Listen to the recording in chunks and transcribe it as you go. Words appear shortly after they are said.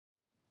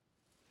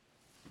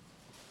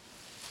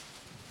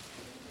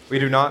We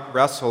do not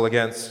wrestle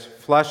against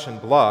flesh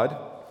and blood,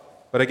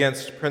 but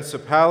against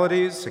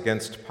principalities,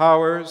 against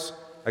powers,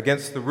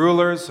 against the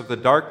rulers of the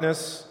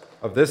darkness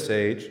of this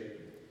age,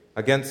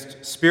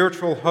 against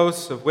spiritual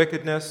hosts of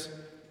wickedness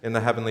in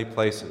the heavenly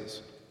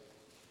places.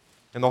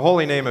 In the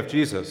holy name of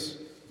Jesus,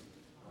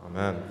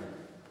 amen.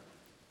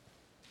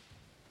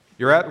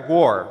 You're at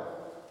war,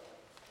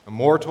 a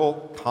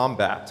mortal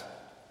combat,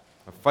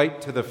 a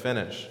fight to the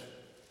finish,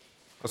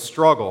 a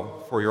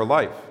struggle for your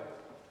life.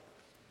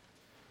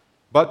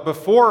 But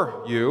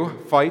before you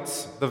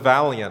fights the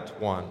valiant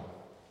one,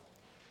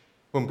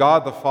 whom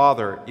God the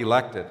Father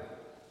elected,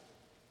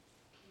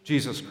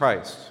 Jesus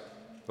Christ,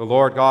 the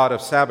Lord God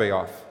of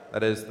Sabaoth,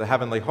 that is, the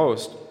heavenly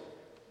host,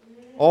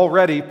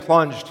 already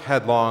plunged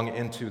headlong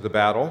into the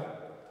battle,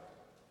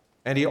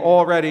 and he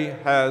already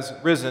has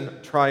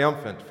risen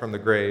triumphant from the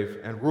grave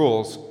and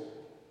rules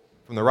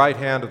from the right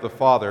hand of the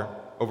Father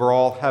over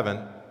all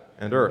heaven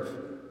and earth.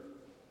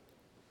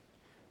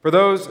 For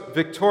those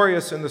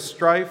victorious in the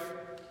strife,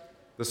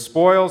 the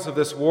spoils of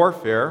this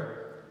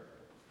warfare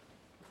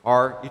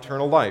are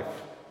eternal life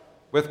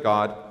with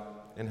God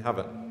in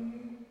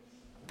heaven.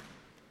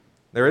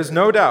 There is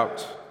no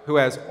doubt who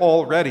has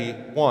already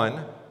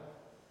won,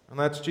 and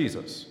that's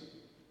Jesus.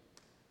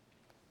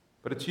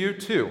 But it's you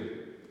too,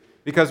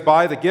 because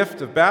by the gift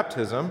of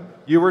baptism,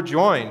 you were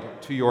joined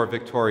to your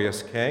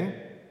victorious King,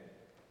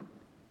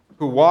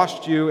 who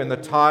washed you in the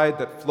tide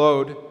that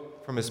flowed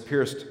from his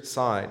pierced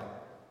side.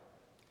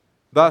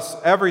 Thus,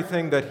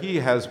 everything that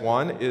he has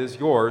won is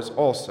yours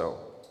also.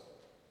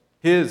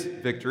 His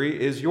victory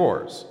is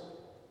yours,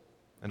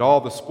 and all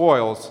the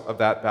spoils of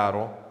that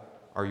battle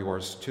are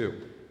yours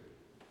too.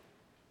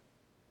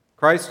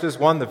 Christ has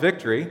won the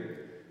victory,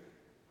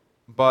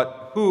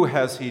 but who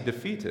has he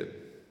defeated?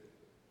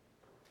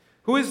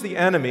 Who is the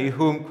enemy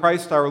whom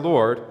Christ our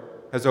Lord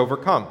has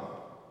overcome?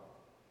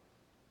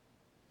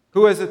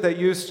 Who is it that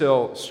you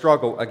still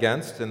struggle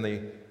against in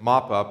the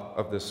mop-up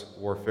of this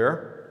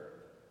warfare?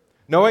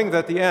 Knowing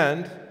that at the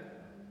end,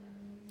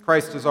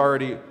 Christ has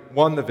already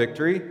won the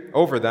victory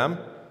over them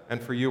and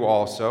for you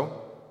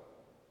also.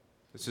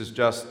 This is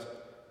just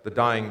the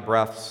dying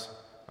breaths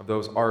of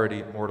those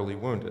already mortally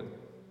wounded.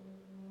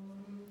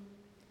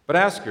 But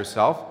ask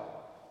yourself,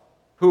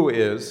 who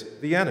is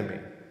the enemy?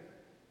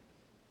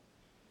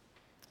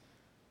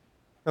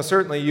 Now,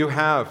 certainly you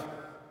have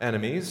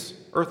enemies,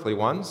 earthly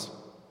ones,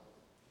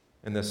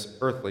 in this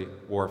earthly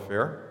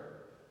warfare.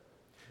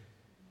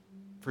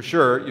 For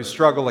sure, you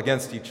struggle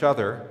against each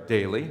other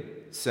daily,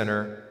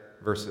 sinner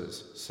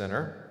versus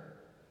sinner.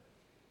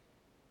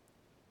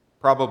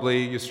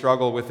 Probably you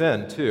struggle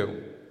within,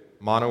 too,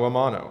 mano a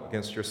mano,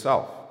 against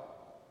yourself.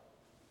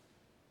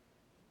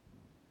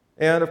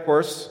 And, of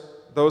course,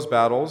 those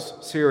battles,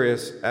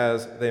 serious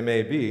as they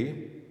may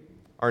be,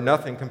 are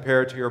nothing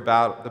compared to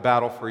the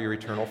battle for your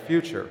eternal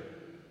future.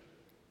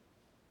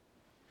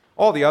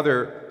 All the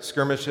other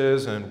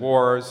skirmishes and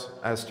wars,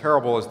 as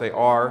terrible as they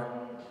are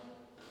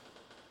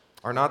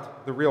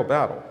not the real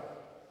battle.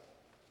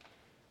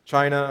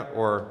 China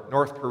or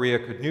North Korea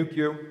could nuke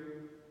you.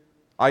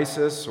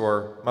 ISIS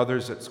or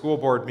mothers at school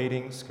board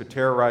meetings could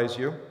terrorize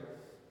you.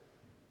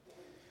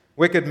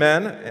 Wicked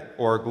men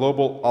or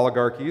global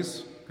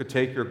oligarchies could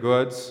take your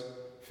goods,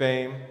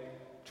 fame,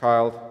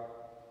 child,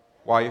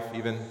 wife,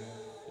 even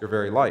your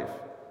very life.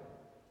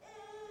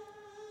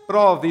 But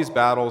all of these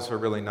battles are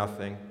really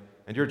nothing,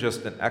 and you're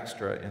just an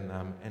extra in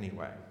them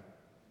anyway.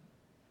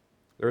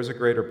 There is a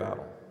greater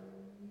battle.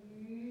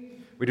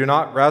 We do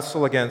not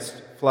wrestle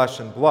against flesh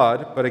and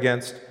blood, but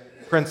against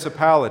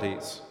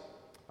principalities,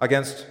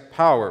 against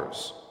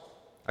powers,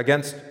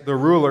 against the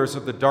rulers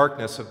of the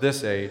darkness of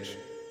this age,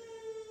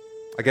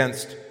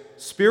 against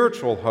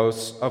spiritual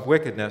hosts of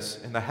wickedness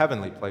in the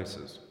heavenly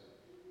places.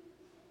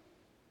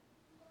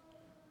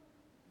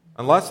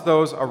 Unless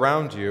those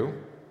around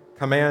you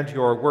command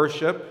your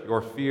worship,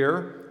 your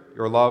fear,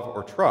 your love,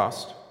 or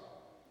trust,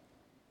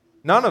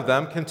 none of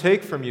them can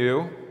take from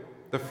you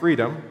the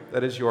freedom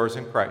that is yours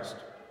in Christ,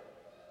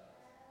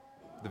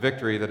 the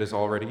victory that is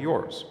already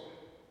yours.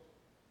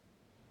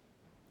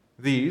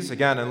 These,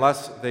 again,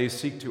 unless they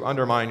seek to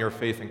undermine your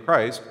faith in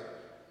Christ,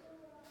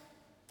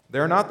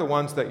 they're not the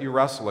ones that you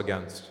wrestle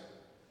against.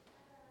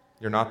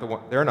 They're not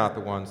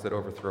the ones that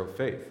overthrow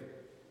faith.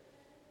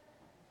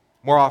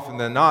 More often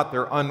than not,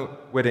 they're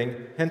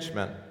unwitting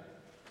henchmen,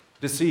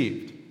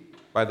 deceived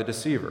by the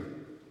deceiver,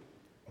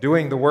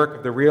 doing the work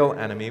of the real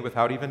enemy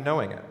without even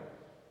knowing it.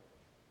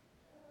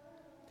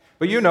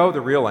 But you know the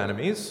real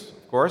enemies,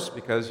 of course,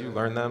 because you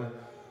learn them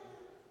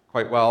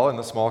quite well in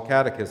the Small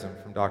Catechism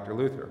from Dr.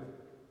 Luther.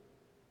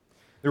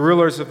 The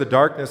rulers of the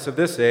darkness of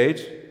this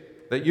age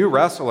that you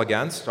wrestle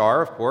against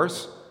are, of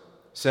course,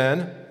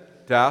 sin,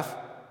 death,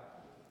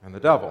 and the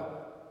devil.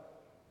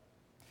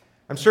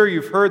 I'm sure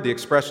you've heard the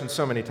expression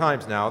so many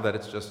times now that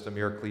it's just a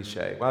mere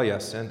cliche. Well,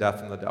 yes, sin,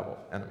 death, and the devil,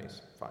 enemies,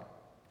 fine.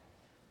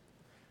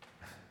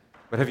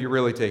 But have you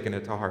really taken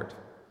it to heart?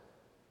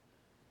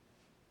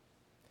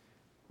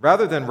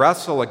 Rather than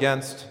wrestle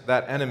against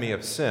that enemy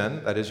of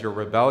sin, that is your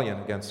rebellion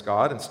against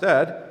God,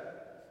 instead,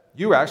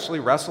 you actually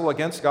wrestle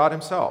against God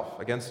himself,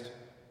 against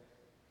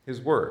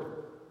his word.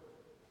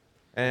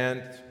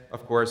 And,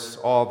 of course,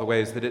 all the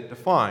ways that it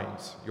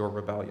defines your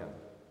rebellion.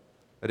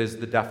 That is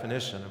the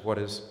definition of what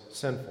is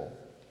sinful.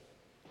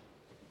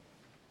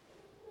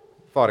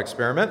 Thought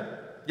experiment.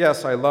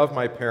 Yes, I love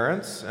my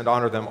parents and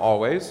honor them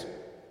always.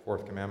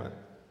 Fourth commandment.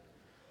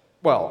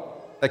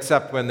 Well,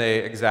 except when they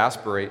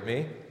exasperate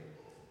me,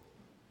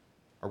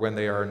 or when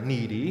they are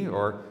needy,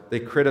 or they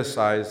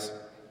criticize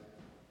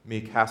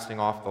me casting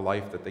off the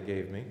life that they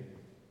gave me.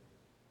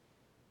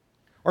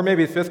 Or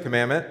maybe the fifth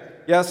commandment.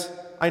 Yes,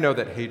 I know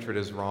that hatred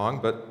is wrong,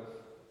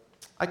 but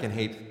I can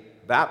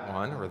hate that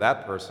one or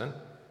that person.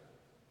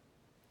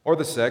 Or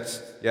the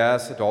sixth.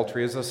 Yes,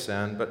 adultery is a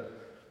sin, but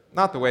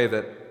not the way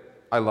that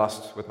I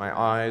lust with my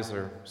eyes,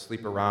 or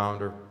sleep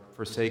around, or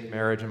forsake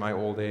marriage in my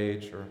old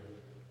age, or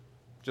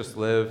just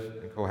live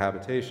in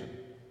cohabitation,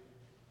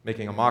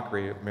 making a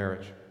mockery of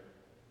marriage.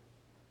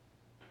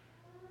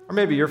 Or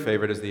maybe your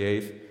favorite is the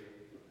eighth.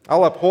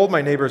 I'll uphold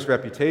my neighbor's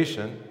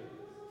reputation,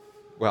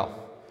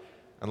 well,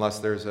 unless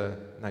there's a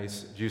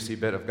nice, juicy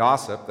bit of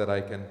gossip that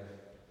I can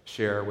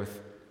share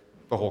with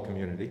the whole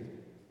community.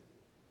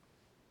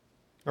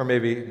 Or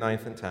maybe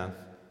ninth and 10th,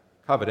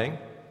 coveting.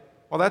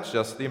 Well, that's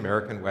just the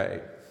American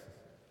way.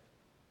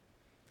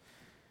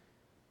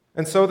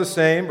 And so the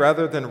same,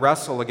 rather than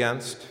wrestle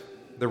against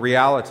the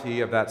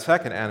reality of that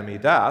second enemy,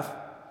 death,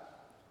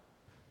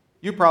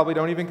 you probably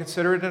don't even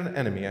consider it an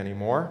enemy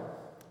anymore,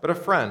 but a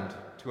friend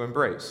to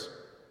embrace.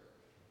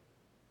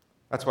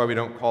 That's why we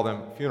don't call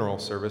them funeral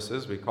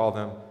services, we call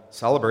them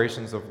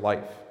celebrations of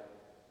life,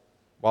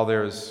 while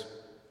there's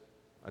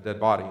a dead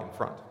body in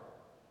front.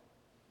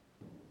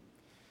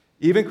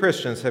 Even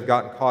Christians have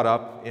gotten caught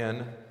up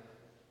in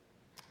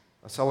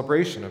a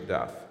celebration of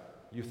death,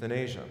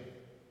 euthanasia.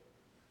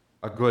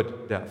 A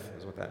good death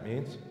is what that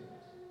means.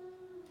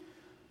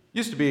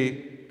 Used to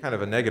be kind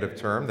of a negative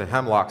term, the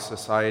Hemlock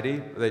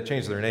Society. They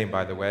changed their name,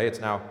 by the way. It's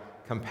now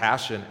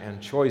Compassion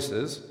and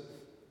Choices.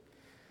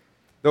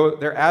 Though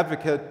their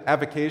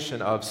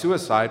advocation of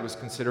suicide was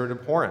considered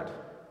abhorrent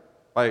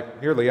by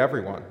nearly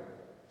everyone.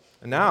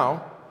 And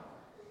now,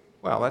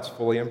 well, that's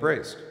fully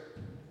embraced.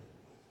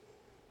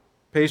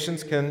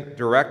 Patients can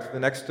direct the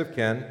next of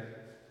kin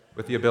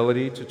with the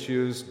ability to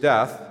choose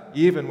death,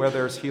 even where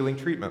there's healing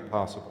treatment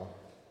possible.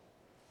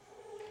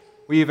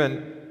 We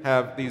even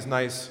have these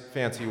nice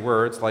fancy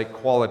words like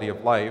quality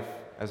of life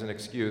as an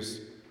excuse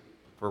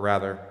for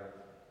rather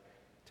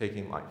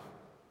taking life,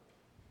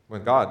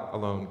 when God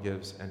alone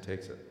gives and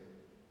takes it.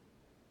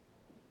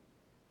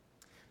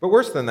 But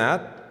worse than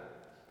that,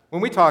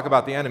 when we talk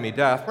about the enemy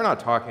death, we're not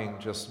talking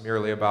just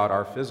merely about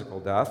our physical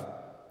death,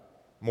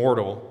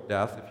 mortal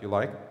death, if you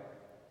like.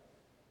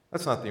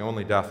 That's not the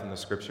only death in the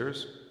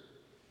Scriptures.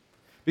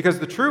 Because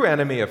the true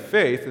enemy of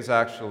faith is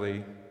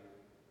actually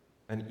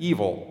an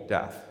evil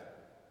death.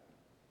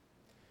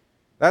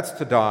 That's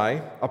to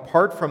die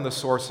apart from the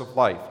source of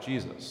life,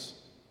 Jesus,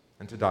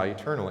 and to die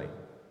eternally.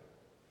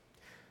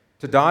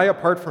 To die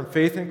apart from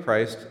faith in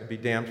Christ and be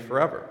damned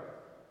forever.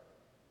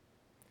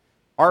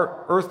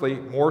 Our earthly,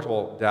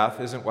 mortal death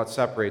isn't what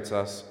separates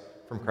us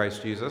from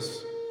Christ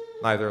Jesus.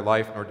 Neither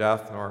life nor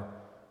death nor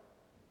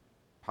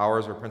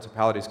powers or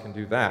principalities can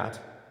do that.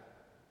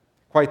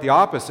 Quite the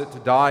opposite, to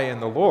die in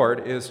the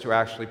Lord is to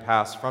actually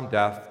pass from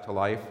death to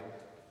life,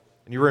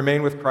 and you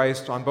remain with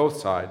Christ on both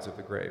sides of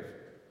the grave.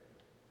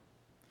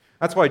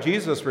 That's why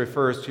Jesus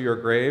refers to your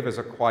grave as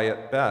a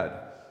quiet bed,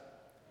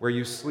 where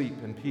you sleep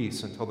in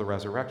peace until the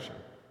resurrection.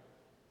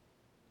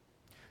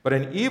 But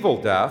an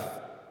evil death,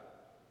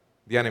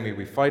 the enemy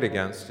we fight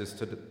against, is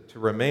to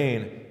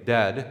remain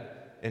dead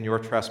in your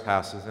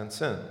trespasses and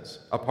sins,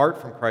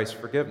 apart from Christ's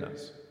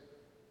forgiveness,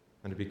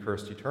 and to be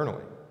cursed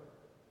eternally.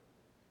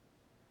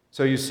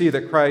 So you see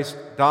that Christ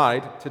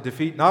died to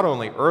defeat not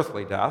only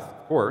earthly death,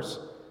 of course,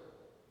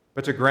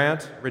 but to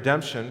grant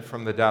redemption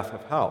from the death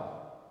of hell.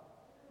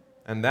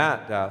 And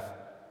that death,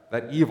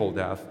 that evil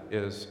death,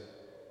 is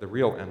the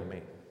real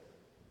enemy.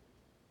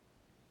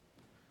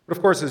 But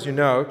of course, as you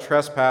know,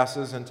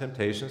 trespasses and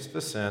temptations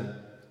to sin,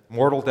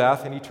 mortal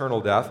death and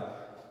eternal death,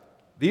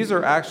 these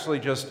are actually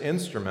just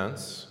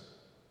instruments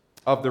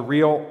of the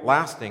real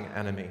lasting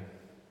enemy.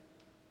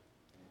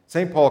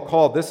 St. Paul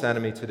called this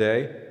enemy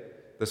today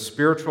the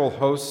spiritual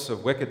hosts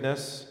of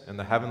wickedness in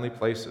the heavenly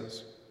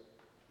places.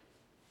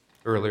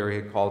 Earlier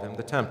he called him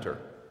the tempter.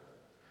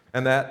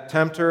 And that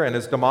tempter and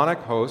his demonic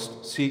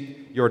host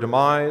seek your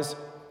demise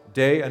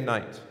day and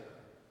night.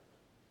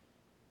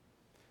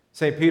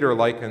 St. Peter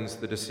likens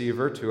the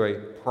deceiver to a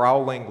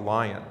prowling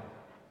lion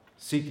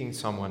seeking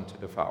someone to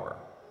devour,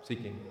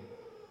 seeking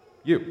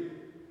you.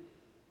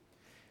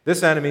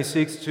 This enemy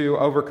seeks to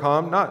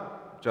overcome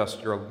not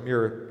just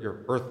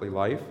your earthly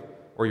life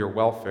or your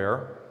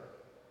welfare,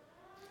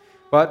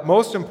 but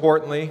most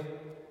importantly,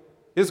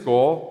 his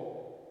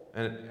goal,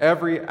 and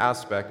every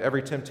aspect,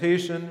 every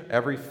temptation,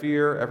 every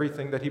fear,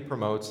 everything that he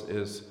promotes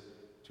is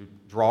to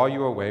draw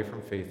you away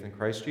from faith in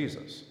Christ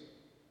Jesus,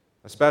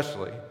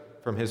 especially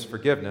from his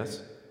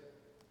forgiveness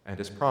and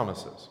his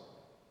promises.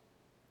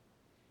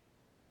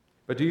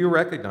 But do you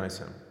recognize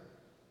him?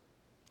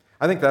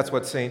 I think that's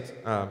what St.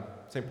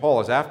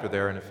 Paul is after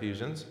there in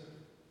Ephesians.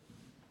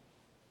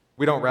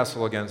 We don't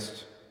wrestle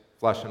against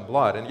flesh and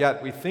blood, and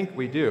yet we think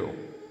we do.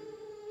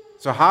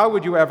 So how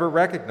would you ever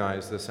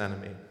recognize this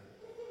enemy?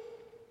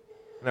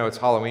 I know it's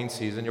Halloween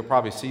season. You'll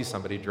probably see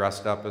somebody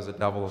dressed up as a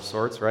devil of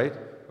sorts, right?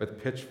 With a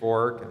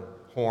pitchfork and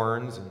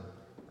horns and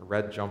a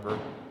red jumper.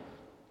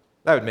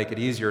 That would make it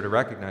easier to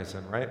recognize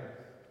him, right?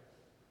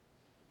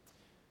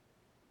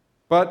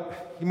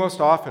 But he most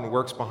often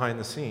works behind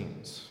the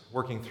scenes,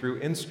 working through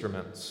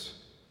instruments.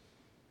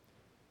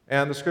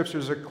 And the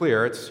scriptures are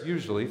clear. It's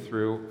usually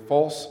through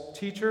false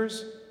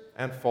teachers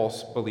and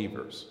false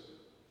believers.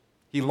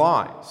 He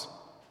lies.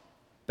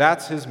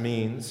 That's his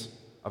means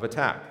of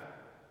attack.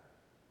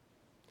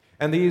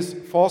 And these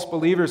false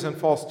believers and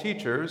false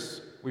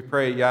teachers, we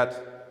pray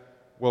yet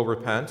will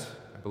repent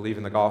and believe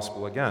in the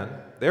gospel again.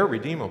 They're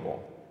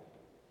redeemable.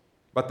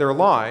 But their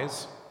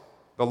lies,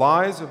 the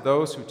lies of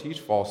those who teach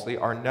falsely,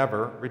 are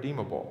never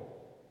redeemable.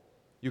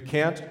 You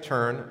can't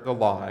turn the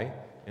lie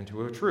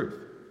into a truth.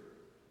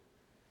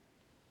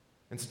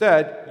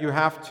 Instead, you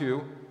have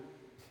to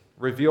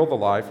reveal the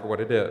lie for what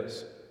it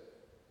is.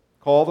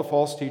 Call the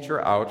false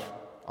teacher out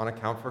on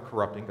account for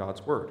corrupting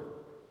God's word.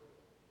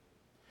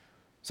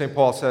 St.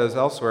 Paul says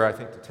elsewhere, I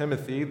think to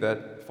Timothy,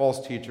 that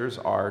false teachers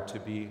are to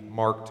be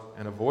marked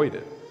and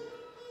avoided.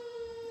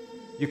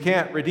 You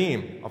can't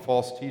redeem a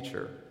false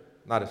teacher,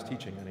 not his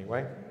teaching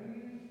anyway.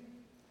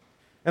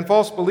 And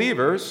false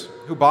believers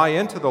who buy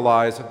into the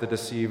lies of the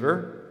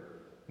deceiver,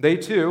 they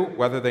too,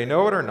 whether they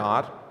know it or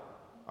not,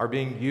 are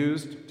being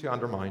used to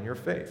undermine your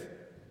faith.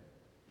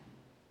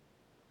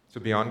 So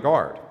be on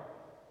guard.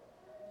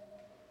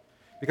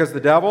 Because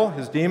the devil,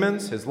 his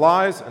demons, his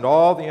lies, and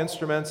all the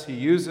instruments he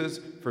uses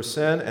for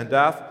sin and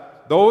death,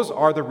 those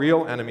are the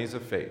real enemies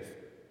of faith.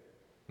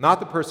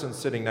 Not the person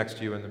sitting next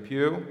to you in the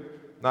pew,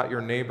 not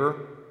your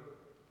neighbor,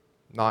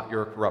 not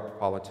your corrupt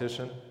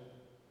politician.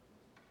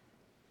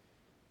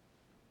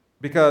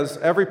 Because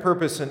every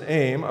purpose and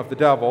aim of the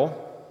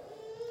devil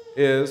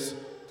is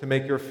to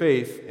make your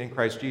faith in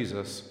Christ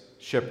Jesus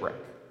shipwreck.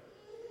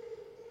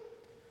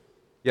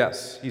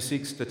 Yes, he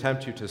seeks to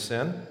tempt you to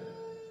sin.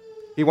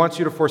 He wants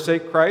you to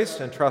forsake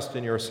Christ and trust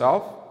in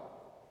yourself.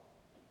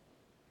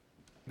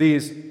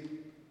 These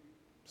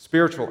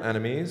spiritual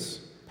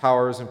enemies,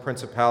 powers and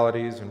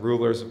principalities and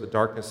rulers of the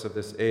darkness of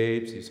this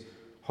age, these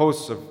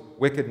hosts of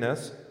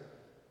wickedness,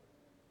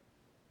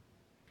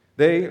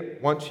 they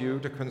want you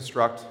to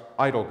construct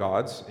idol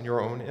gods in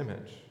your own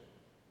image,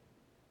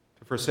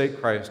 to forsake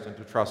Christ and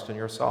to trust in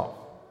yourself.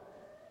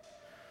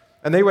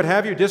 And they would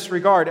have you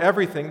disregard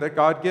everything that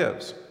God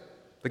gives,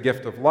 the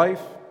gift of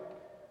life,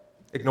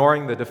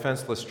 ignoring the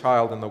defenseless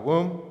child in the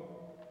womb,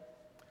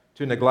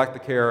 to neglect the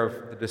care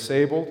of the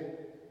disabled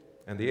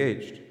and the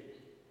aged.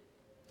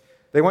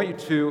 They want you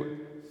to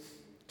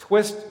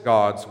twist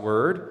God's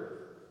word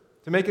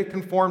to make it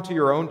conform to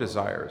your own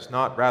desires,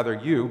 not rather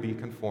you be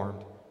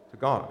conformed to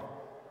God.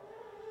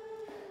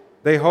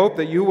 They hope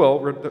that you will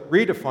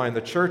redefine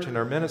the church and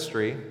our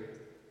ministry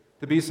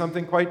to be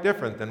something quite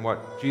different than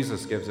what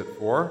Jesus gives it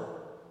for.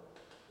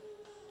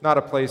 Not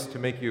a place to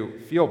make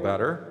you feel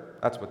better,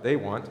 that's what they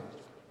want,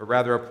 but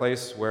rather a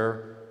place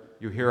where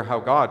you hear how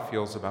God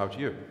feels about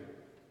you,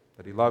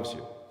 that he loves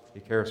you, he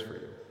cares for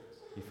you,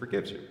 he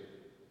forgives you.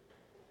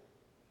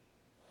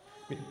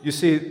 You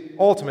see,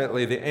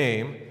 ultimately the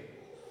aim,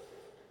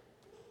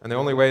 and the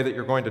only way that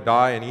you're going to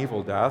die an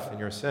evil death in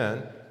your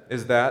sin,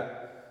 is that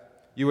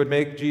you would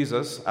make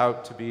Jesus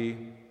out to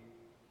be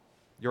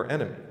your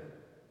enemy,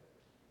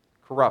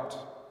 corrupt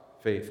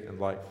faith and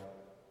life.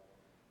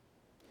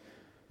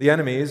 The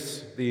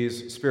enemies,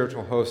 these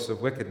spiritual hosts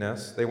of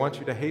wickedness, they want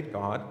you to hate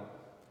God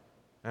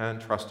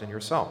and trust in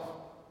yourself.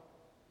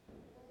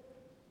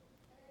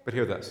 But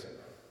hear this.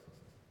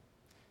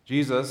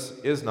 Jesus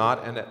is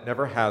not and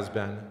never has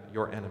been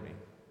your enemy.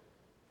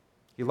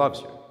 He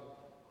loves you.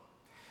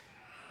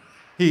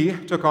 He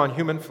took on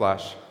human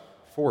flesh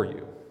for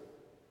you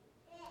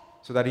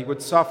so that he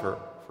would suffer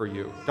for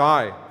you,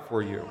 die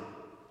for you,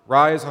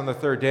 rise on the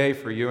third day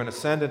for you, and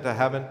ascend into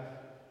heaven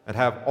and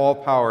have all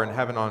power in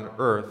heaven on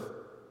earth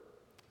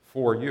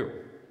for you.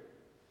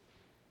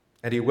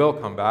 And he will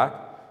come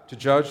back to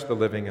judge the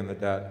living and the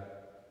dead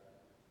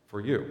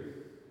for you,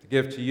 to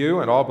give to you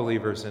and all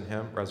believers in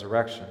him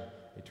resurrection,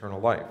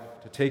 eternal life,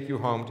 to take you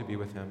home to be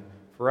with him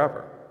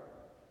forever.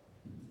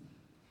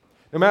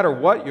 No matter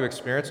what you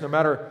experience, no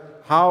matter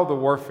how the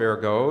warfare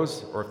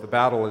goes, or if the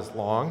battle is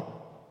long,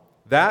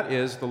 that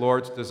is the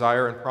Lord's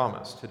desire and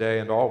promise today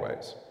and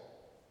always.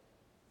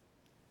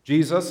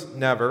 Jesus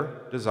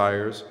never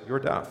desires your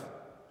death.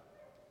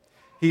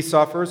 He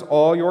suffers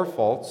all your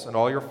faults and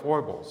all your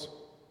foibles.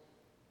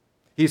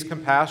 He's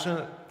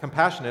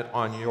compassionate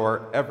on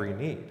your every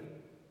need.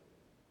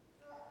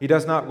 He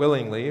does not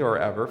willingly or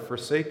ever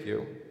forsake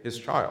you, his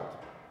child.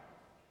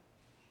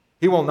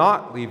 He will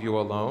not leave you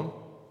alone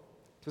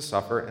to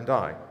suffer and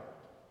die.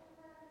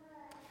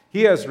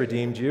 He has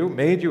redeemed you,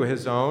 made you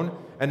his own,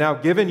 and now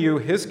given you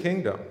his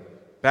kingdom,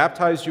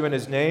 baptized you in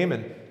his name,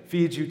 and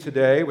feeds you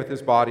today with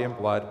his body and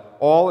blood,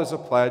 all is a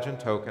pledge and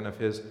token of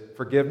his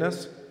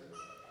forgiveness,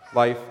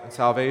 life, and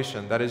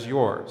salvation that is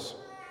yours.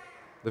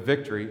 The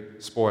victory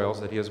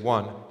spoils that he has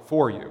won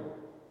for you.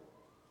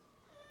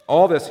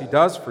 All this he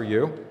does for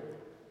you,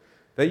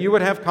 that you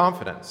would have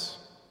confidence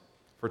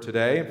for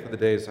today and for the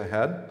days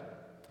ahead,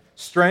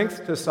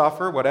 strength to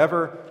suffer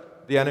whatever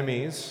the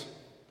enemies,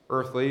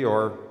 earthly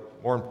or,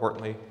 more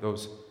importantly,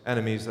 those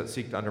enemies that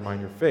seek to undermine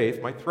your faith,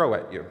 might throw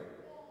at you.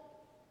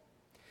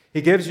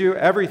 He gives you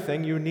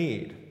everything you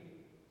need,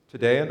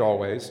 today and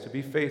always, to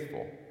be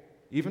faithful,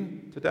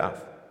 even to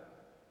death,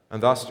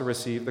 and thus to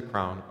receive the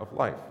crown of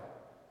life.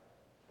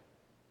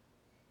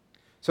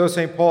 So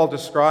St. Paul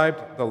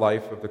described the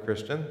life of the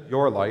Christian,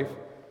 your life,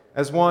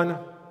 as one,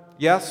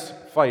 yes,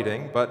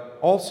 fighting, but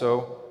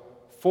also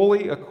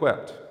fully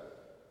equipped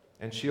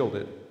and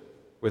shielded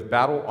with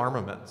battle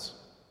armaments.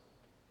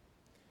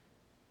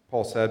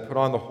 Paul said, "Put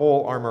on the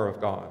whole armor of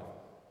God,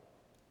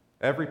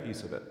 every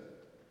piece of it,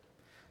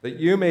 that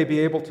you may be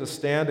able to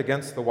stand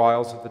against the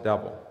wiles of the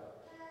devil.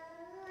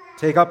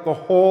 Take up the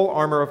whole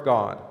armor of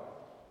God,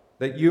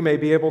 that you may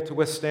be able to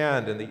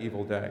withstand in the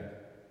evil day,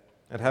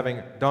 and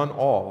having done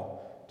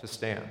all, to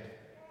stand."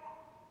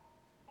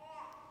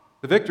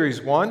 The victory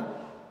is won,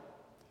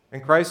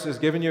 and Christ has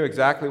given you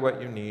exactly what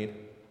you need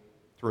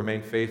to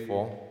remain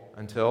faithful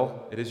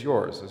until it is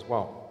yours as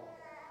well.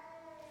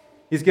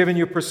 He's given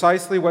you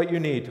precisely what you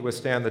need to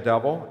withstand the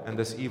devil and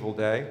this evil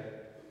day,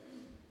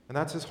 and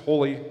that's his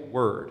holy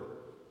word.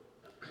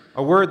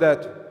 A word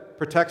that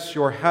protects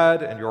your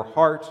head and your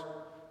heart,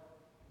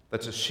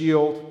 that's a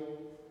shield,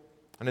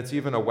 and it's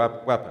even a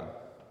weapon.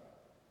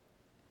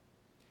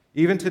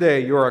 Even today,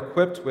 you are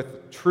equipped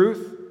with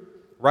truth,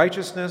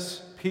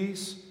 righteousness,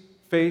 peace,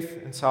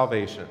 faith, and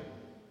salvation,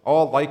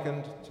 all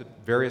likened to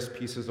various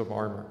pieces of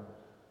armor.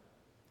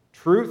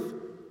 Truth,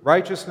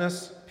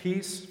 righteousness,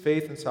 peace,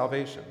 faith, and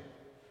salvation.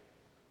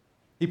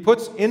 He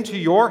puts into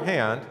your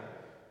hand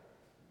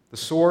the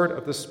sword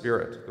of the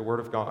Spirit, the Word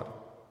of God.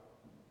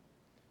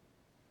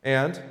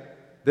 And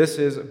this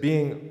is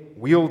being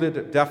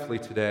wielded deftly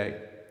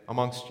today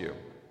amongst you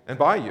and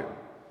by you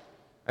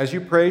as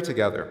you pray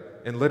together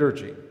in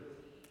liturgy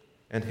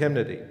and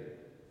hymnody,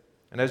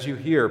 and as you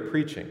hear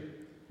preaching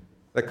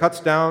that cuts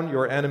down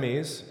your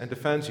enemies and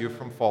defends you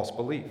from false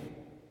belief.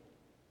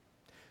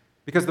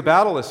 Because the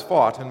battle is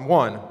fought and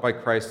won by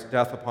Christ's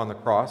death upon the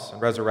cross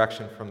and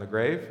resurrection from the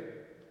grave.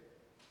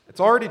 It's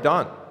already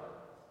done.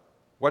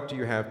 What do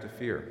you have to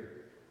fear?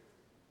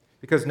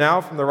 Because now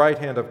from the right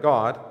hand of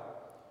God,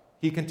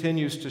 he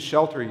continues to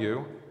shelter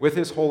you with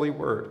his holy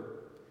word,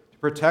 to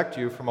protect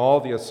you from all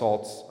the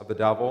assaults of the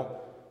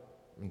devil,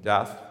 and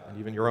death, and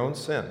even your own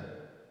sin.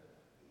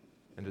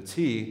 And it's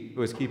he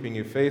who is keeping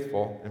you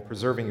faithful and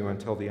preserving you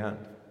until the end.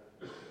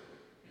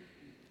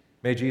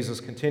 May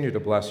Jesus continue to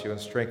bless you and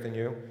strengthen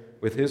you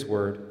with his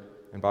word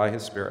and by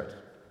his Spirit.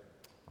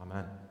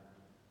 Amen.